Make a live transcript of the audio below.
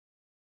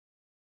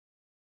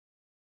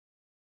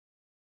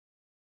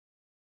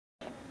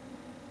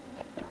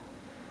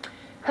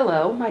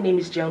Hello, my name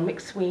is Joan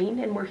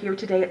McSween, and we're here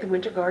today at the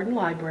Winter Garden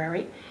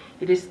Library.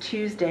 It is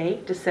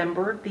Tuesday,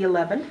 December the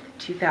 11th,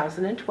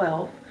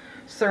 2012.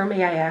 Sir,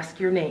 may I ask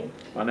your name?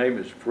 My name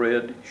is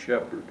Fred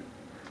Shepard.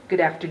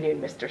 Good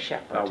afternoon, Mr.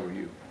 Shepard. How are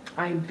you?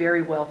 I am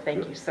very well,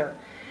 thank Good. you, sir.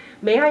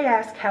 May I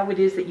ask how it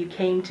is that you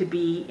came to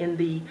be in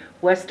the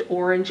West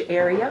Orange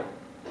area?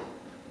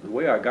 The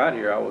way I got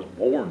here, I was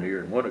born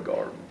here in Winter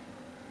Garden.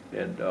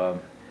 And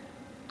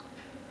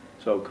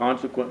so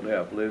consequently,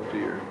 I've lived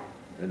here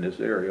in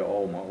this area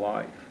all my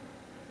life.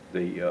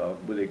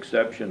 With the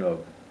exception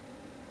of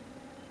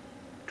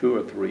 2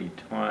 or 3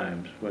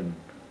 times when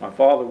my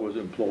father was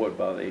employed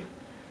by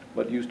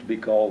what used to be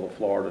called the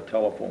Florida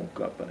Telephone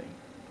Company.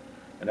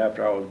 And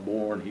after I was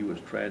born, he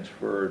was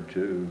transferred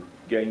to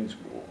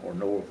Gainesville, or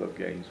north of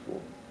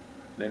Gainesville.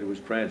 Then he was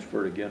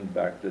transferred again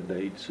back to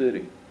Dade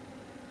City.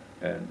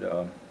 And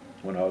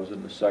when I was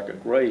in the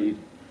 2nd grade,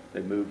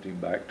 they moved him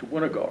back to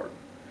Winter Garden.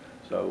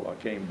 So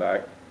I came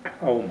back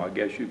home, I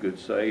guess you could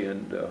say,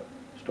 and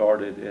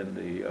started in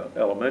the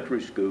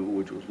elementary school,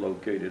 which was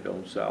located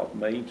on South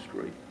Main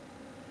Street.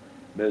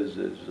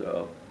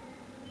 Mrs.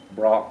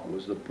 Brock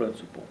was the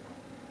principal.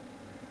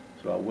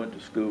 So I went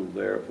to school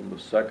there from the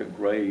 2nd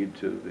grade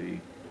to the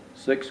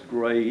 6th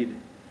grade,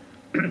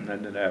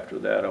 and then after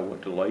that I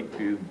went to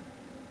Lakeview.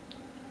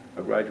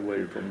 I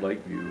graduated from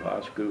Lakeview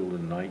High School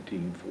in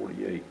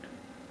 1948.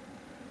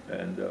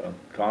 And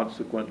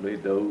consequently,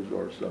 those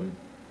are some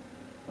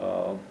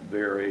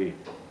very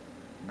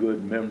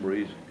good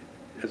memories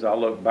as I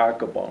look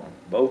back upon them.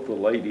 Both the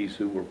ladies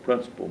who were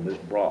principal, Miss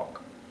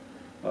Brock,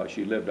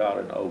 she lived out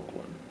in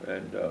Oakland,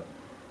 and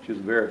she was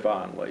a very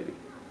fine lady.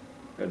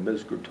 And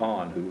Ms.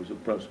 Gerton, who was the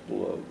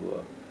principal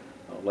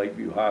of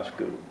Lakeview High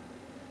School,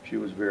 she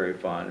was very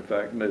fine. In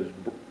fact, Ms.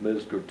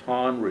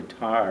 Gerton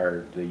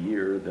retired the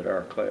year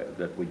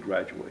that we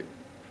graduated.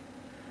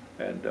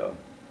 And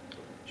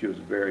she was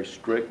a very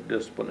strict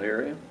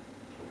disciplinarian.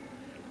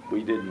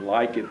 We didn't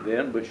like it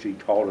then, but she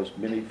taught us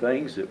many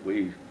things that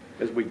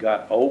as we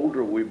got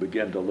older, we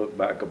began to look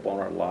back upon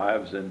our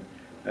lives. And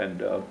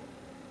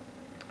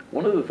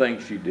one of the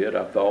things she did,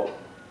 I thought,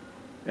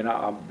 and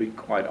I'll be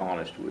quite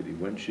honest with you,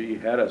 when she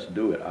had us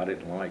do it, I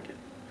didn't like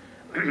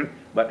it.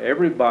 But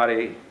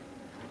everybody,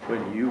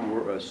 when you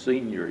were a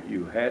senior,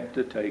 you had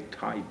to take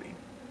typing.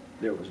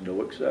 There was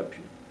no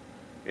exception.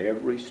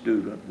 Every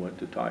student went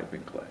to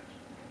typing class.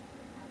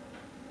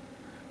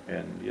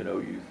 And you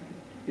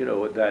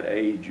know, at that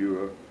age, you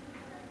were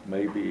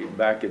maybe,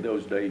 back in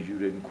those days, you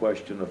didn't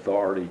question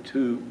authority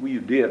too. Well, you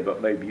did,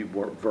 but maybe you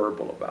weren't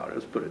verbal about it.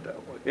 Let's put it that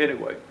way.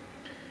 Anyway,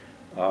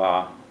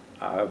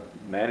 I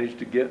managed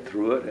to get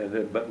through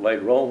it, but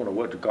later on, when I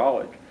went to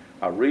college,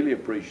 I really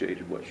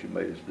appreciated what she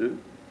made us do.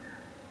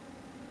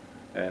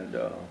 And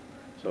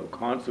so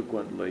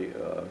consequently,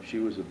 she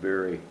was a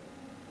very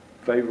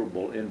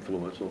favorable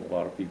influence on a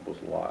lot of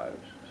people's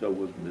lives. So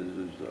was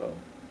Mrs.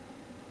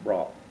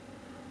 Brock.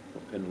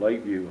 In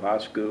Lakeview High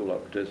School, I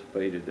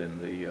participated in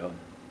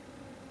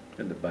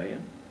the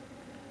band.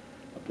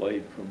 I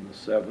played from the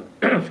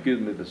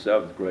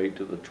 7th grade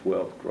to the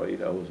 12th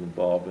grade. I was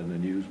involved in the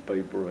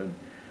newspaper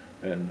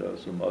and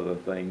some other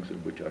things in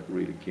which I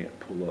really can't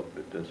pull up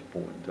at this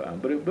point in time.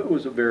 But it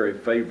was a very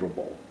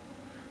favorable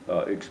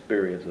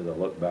experience as I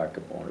look back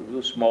upon it. It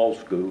was a small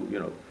school. You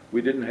know,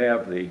 we didn't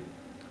have the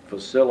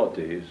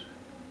facilities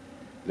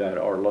that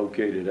are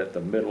located at the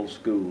middle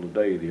school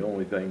today. The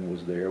only thing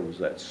was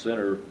that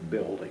center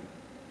building.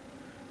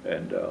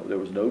 And there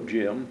was no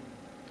gym,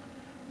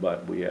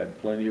 but we had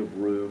plenty of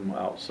room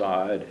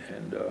outside,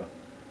 and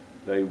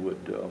they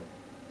would,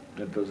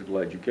 in physical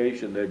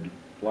education, they'd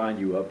line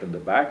you up in the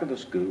back of the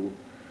school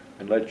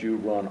and let you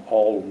run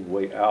all the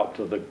way out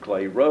to the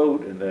clay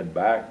road and then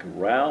back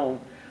around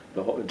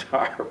the whole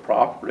entire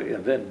property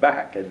and then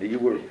back, and you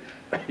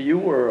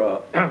were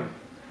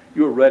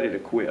ready to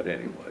quit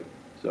anyway.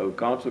 So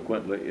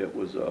consequently, it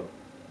was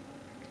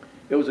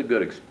a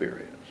good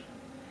experience.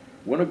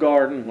 Winter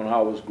Garden, when I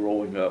was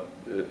growing up,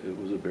 it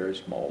was a very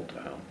small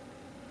town.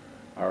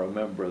 I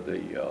remember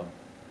the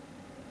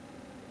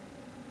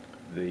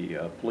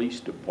police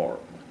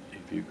department,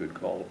 if you could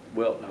call it.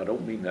 Well, I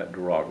don't mean that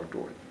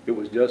derogatory. It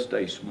was just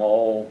a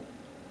small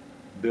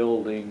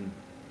building,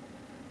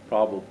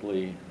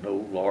 probably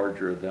no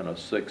larger than a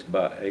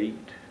 6x8.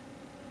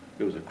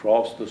 It was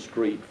across the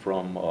street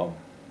from.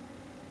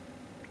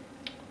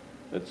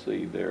 Let's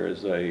see, there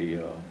is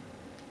a, oh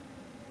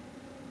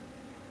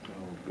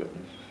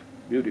goodness,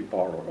 beauty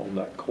parlor on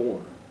that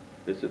corner.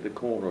 It's at the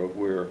corner of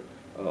where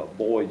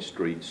Boyd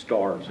Street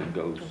starts and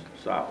goes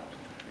south.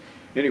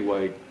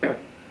 Anyway,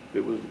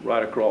 it was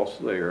right across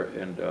there,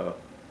 and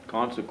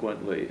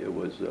consequently, it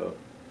was,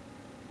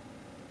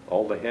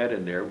 all they had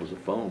in there was a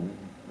phone,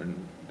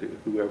 and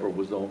whoever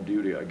was on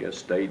duty, I guess,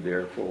 stayed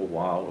there for a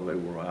while or they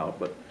were out,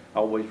 but I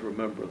always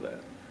remember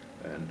that.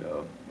 And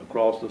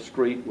across the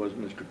street was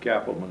Mr.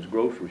 Kappelman's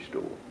grocery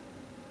store.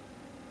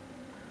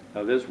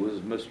 Now this was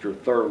Mr.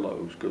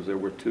 Thurlow's, because there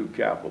were 2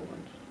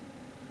 Kappelmans.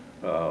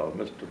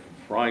 Mr.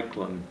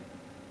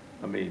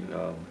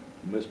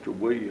 Mr.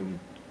 William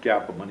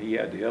Kappelman, he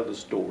had the other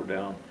store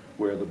down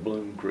where the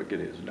Bloom Cricket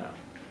is now.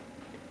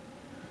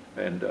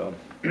 And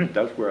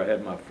that's where I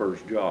had my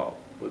first job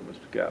with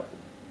Mr.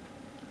 Kaplan.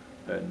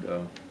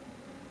 And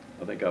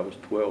I think I was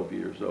 12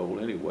 years old.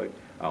 Anyway,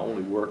 I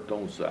only worked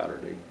on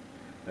Saturday.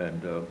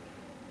 And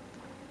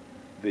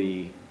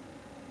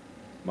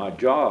my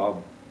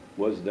job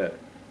was that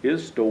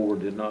his store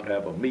did not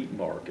have a meat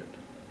market.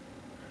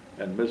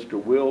 And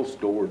Mr. Will's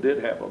store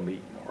did have a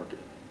meat market.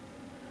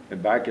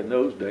 And back in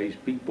those days,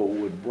 people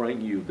would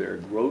bring you their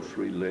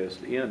grocery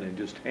list in and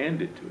just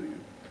hand it to you.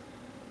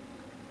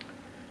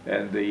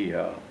 And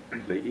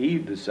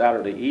the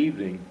Saturday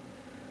evening,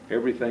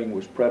 everything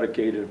was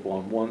predicated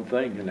upon one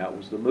thing, and that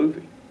was the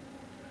movie.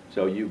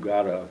 So you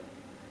got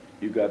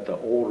the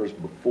orders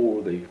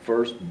before the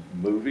first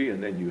movie,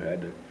 and then you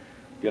had to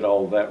get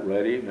all that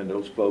ready, and then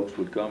those folks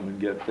would come and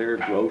get their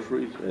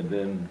groceries, and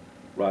then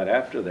right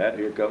after that,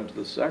 here comes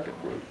the second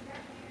group.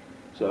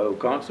 So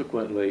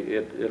consequently,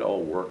 it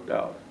all worked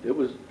out. It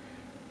was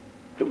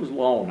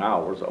long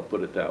hours, I'll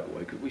put it that way,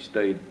 because we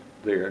stayed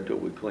there until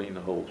we cleaned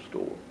the whole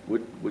store.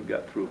 We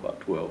got through about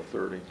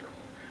 12:30.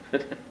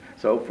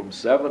 So from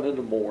 7 in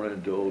the morning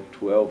until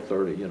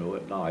 12:30, you know,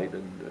 at night,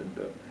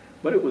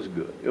 but it was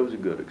good. It was a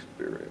good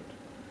experience.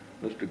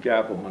 Mr.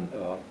 Kappelman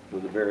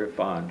was a very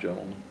fine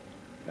gentleman,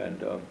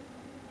 and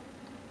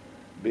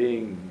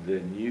being the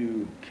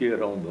new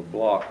kid on the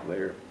block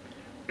there,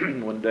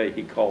 one day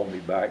he called me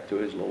back to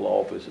his little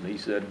office and he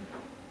said,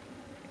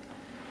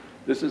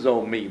 "This is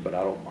on me, but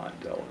I don't mind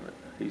telling it."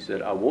 He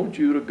said, "I want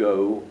you to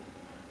go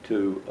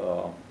to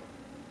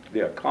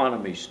the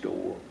Economy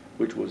store,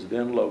 which was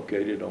then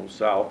located on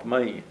South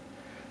Main,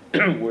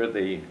 where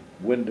the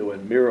window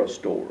and mirror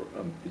store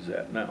is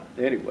at now."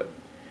 Anyway,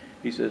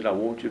 he says, "I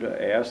want you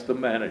to ask the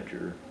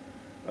manager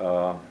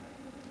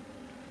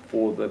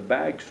for the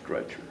bag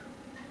stretcher."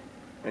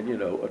 And you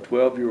know, a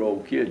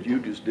 12-year-old kid, you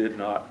just did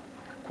not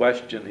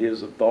question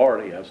his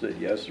authority. I said,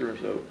 "Yes, sir."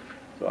 So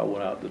I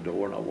went out the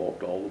door and I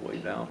walked all the way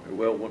down there.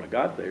 Well, when I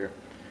got there,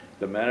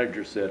 the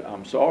manager said,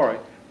 "I'm sorry,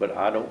 but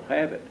I don't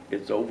have it.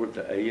 It's over at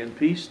the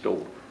A&P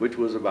store," which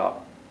was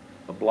about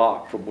a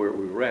block from where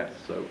we were at.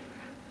 So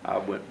I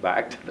went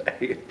back to the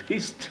A&P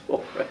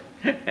store,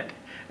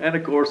 and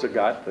of course I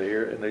got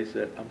there, and they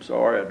said, "I'm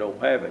sorry, I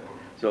don't have it."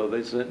 So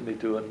they sent me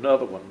to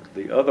another one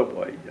the other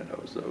way, you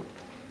know. So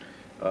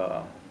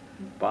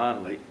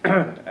finally,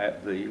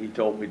 he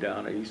told me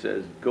down there, he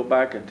says, "Go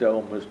back and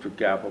tell Mr.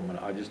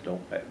 Kappelman I just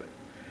don't have it."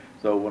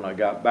 So when I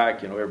got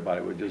back, you know,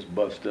 everybody would just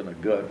bust in a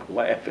gut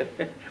laughing.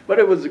 But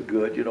it was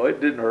good, you know, it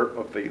didn't hurt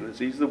my feelings.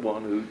 He's the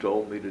one who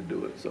told me to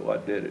do it, so I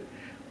did it.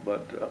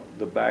 But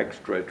the bag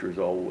stretcher's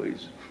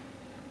always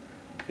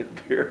been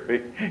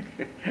very,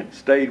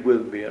 stayed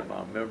with me in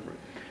my memory.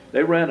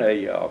 They ran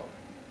a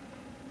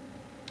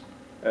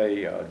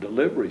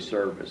delivery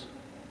service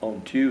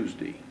on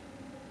Tuesday.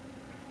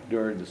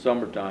 During the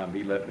summertime,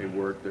 he let me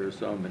work there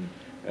some,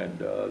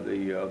 and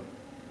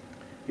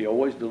he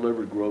always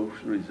delivered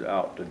groceries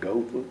out to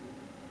Gotha,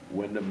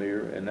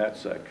 Windermere, and that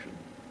section.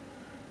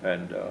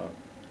 And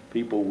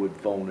people would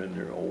phone in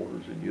their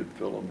orders, and you'd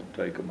fill them and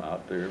take them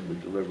out there, and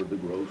we'd deliver the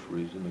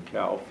groceries and the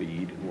cow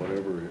feed and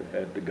whatever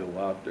had to go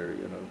out there,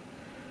 you know.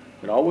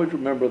 And I always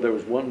remember there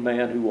was one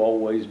man who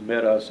always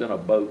met us in a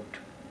boat.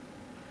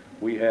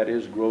 We had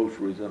his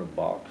groceries in a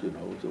box, you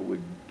know, so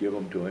we'd give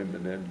them to him,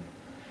 and then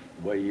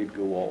away he'd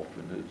go off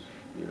in his,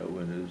 you know,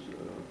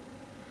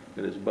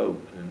 in his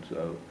boat. And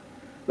so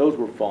those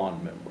were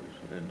fond memories.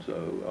 And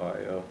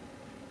so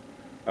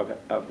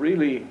I've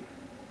really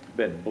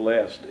been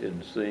blessed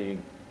in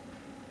seeing,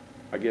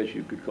 I guess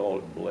you could call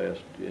it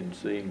blessed, in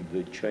seeing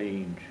the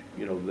change,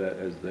 you know, that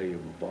as they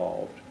have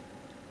evolved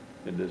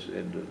in this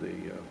end of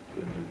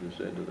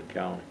the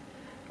county.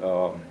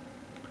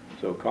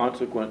 So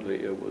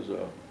consequently, it was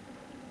a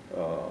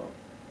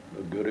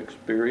good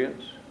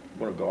experience.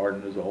 Winter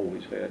Garden has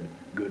always had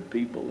good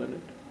people in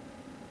it,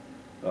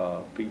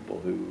 people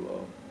who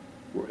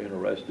were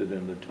interested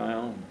in the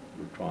town,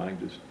 were trying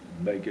to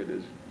make it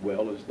as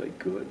well as they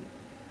could.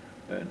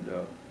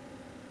 And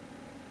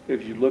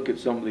if you look at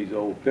some of these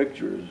old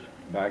pictures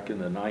back in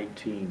the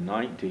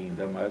 1919,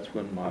 that's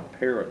when my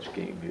parents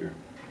came here.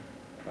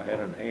 I had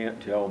an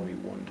aunt tell me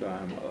one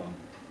time,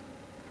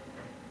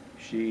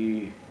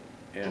 she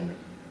and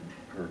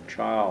her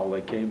child,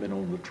 they came in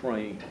on the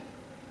train,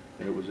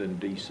 and it was in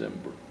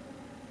December.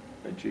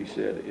 And she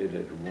said it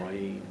had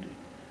rained,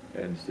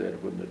 and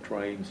said when the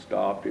train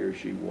stopped, here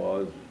she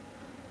was.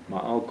 My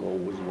uncle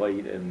was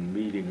late in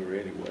meeting her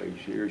anyway.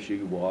 Here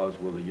she was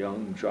with a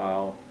young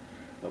child,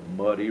 a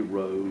muddy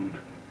road,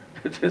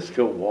 just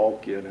to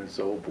walk in and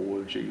so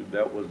forth.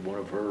 That was one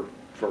of her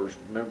first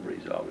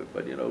memories of it.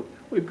 But you know,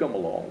 we've come a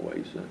long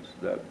way since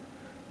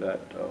that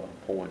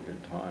point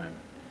in time.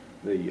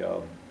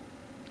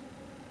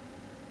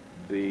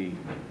 The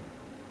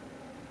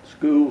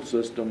school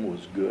system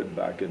was good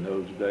back in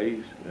those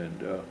days,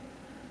 and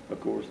of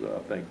course I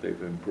think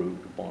they've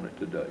improved upon it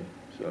today.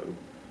 So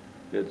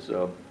it's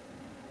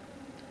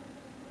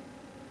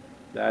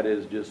that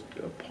is just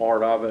a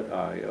part of it.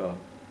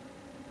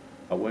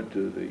 I went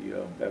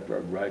to after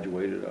I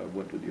graduated, I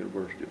went to the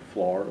University of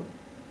Florida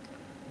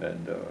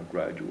and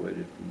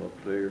graduated from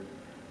up there.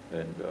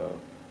 And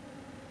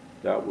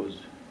that was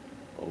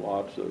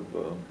lots of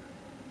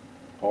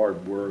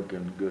hard work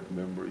and good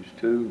memories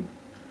too.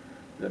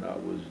 Then I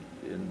was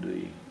in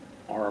the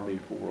Army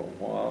for a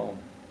while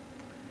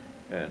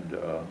and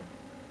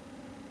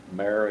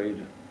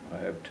married. I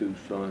have 2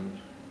 sons,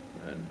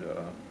 and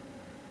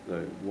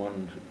the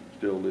one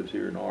still lives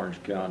here in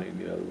Orange County and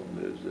the other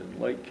one lives in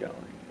Lake County.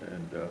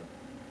 And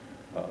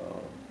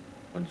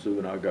when Sue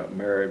and I got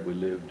married, we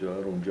lived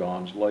out on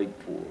Johns Lake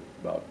for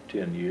about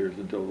 10 years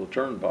until the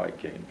turnpike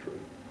came through.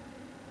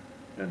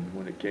 And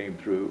when it came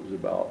through, it was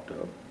about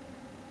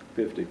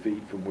 50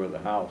 feet from where the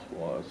house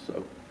was.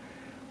 So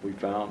we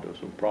found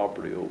some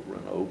property over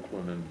in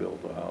Oakland and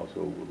built a house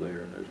over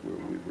there, and that's where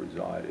we've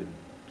resided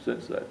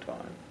since that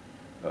time.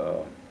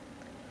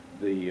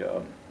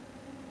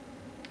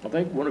 I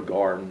think Winter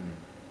Garden,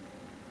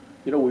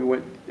 you know, we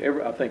went,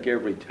 I think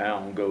every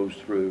town goes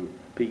through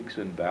peaks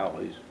and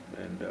valleys,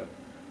 and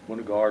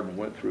Winter Garden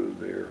went through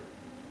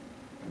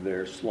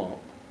their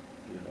slump,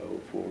 you know,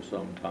 for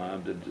some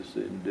time. It just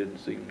didn't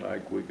seem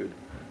like we could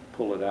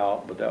pull it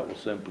out, but that was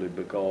simply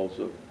because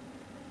of,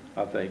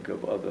 I think,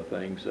 of other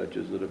things such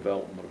as the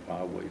development of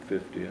Highway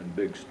 50 and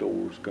big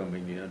stores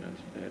coming in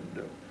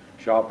and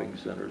shopping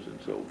centers and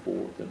so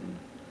forth, and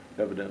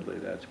evidently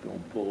that's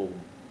going to pull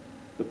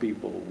the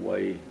people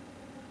away.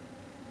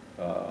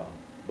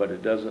 But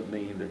it doesn't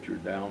mean that your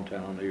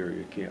downtown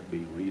area can't be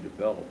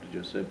redeveloped. It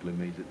just simply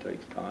means it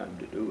takes time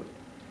to do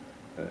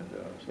it. And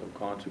so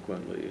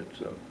consequently,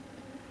 it's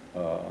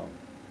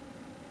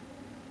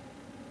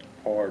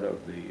part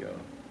of the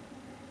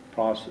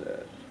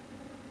process.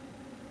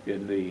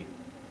 In the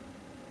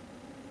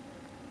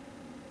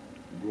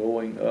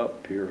growing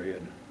up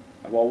period,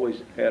 I've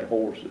always had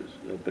horses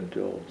up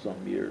until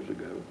some years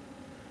ago,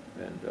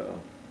 and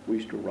we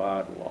used to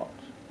ride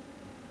lots.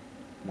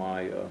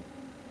 My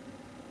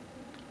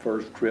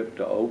first trip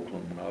to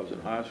Oakland when I was in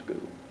high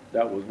school,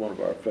 that was one of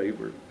our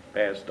favorite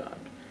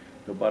pastimes.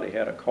 Nobody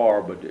had a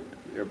car, but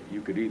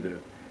you could either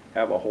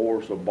have a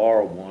horse or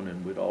borrow one,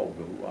 and we'd all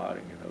go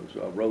riding, you know.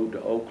 So I rode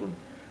to Oakland.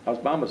 I was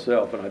by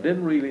myself, and I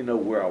didn't really know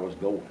where I was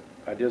going.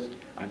 I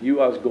knew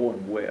I was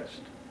going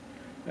west.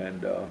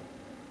 And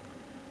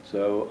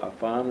so I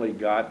finally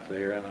got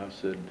there, and I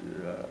said,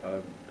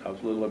 I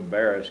was a little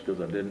embarrassed because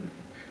I didn't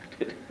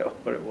know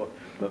what it was.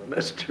 But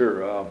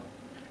Mr.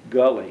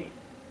 Gully,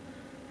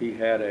 he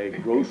had a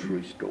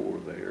grocery store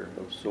there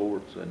of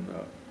sorts, and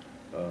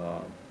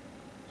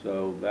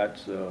so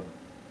that's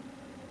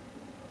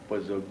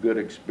was a good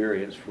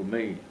experience for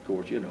me. Of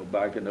course, you know,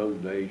 back in those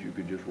days, you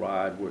could just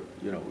ride with,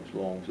 you know, as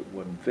long as it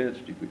wasn't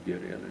fenced, you could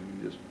get in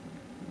and you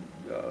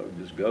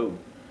just go.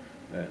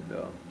 And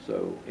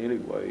so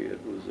anyway,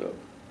 it was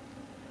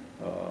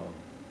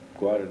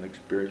quite an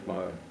experience.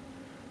 My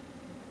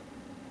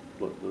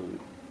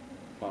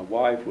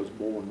wife was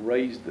born and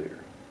raised there.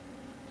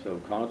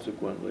 So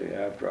consequently,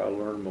 after I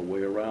learned my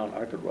way around,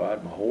 I could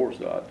ride my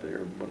horse out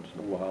there once in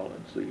a while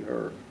and see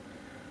her.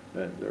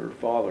 And her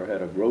father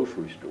had a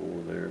grocery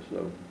store there,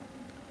 so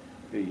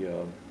he,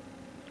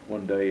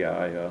 one day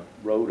I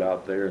rode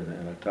out there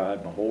and I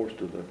tied my horse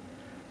to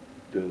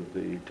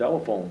the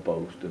telephone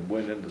post and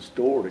went in the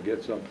store to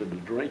get something to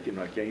drink, and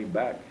I came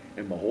back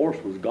and my horse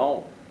was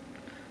gone.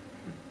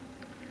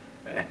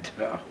 And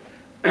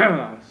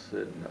I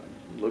said,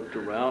 looked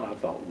around, I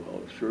thought,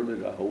 well,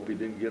 surely I hope he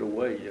didn't get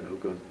away, you know,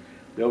 because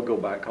they'll go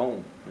back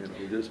home, you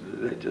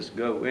know, just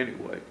go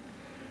anyway.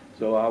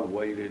 So I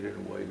waited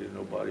and waited,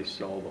 nobody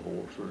saw the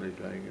horse or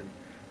anything, and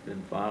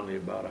then finally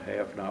about a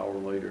half an hour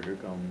later, here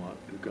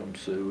come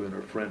Sue and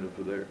her friend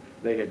over there.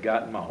 They had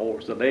gotten my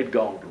horse and they'd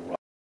gone to ride.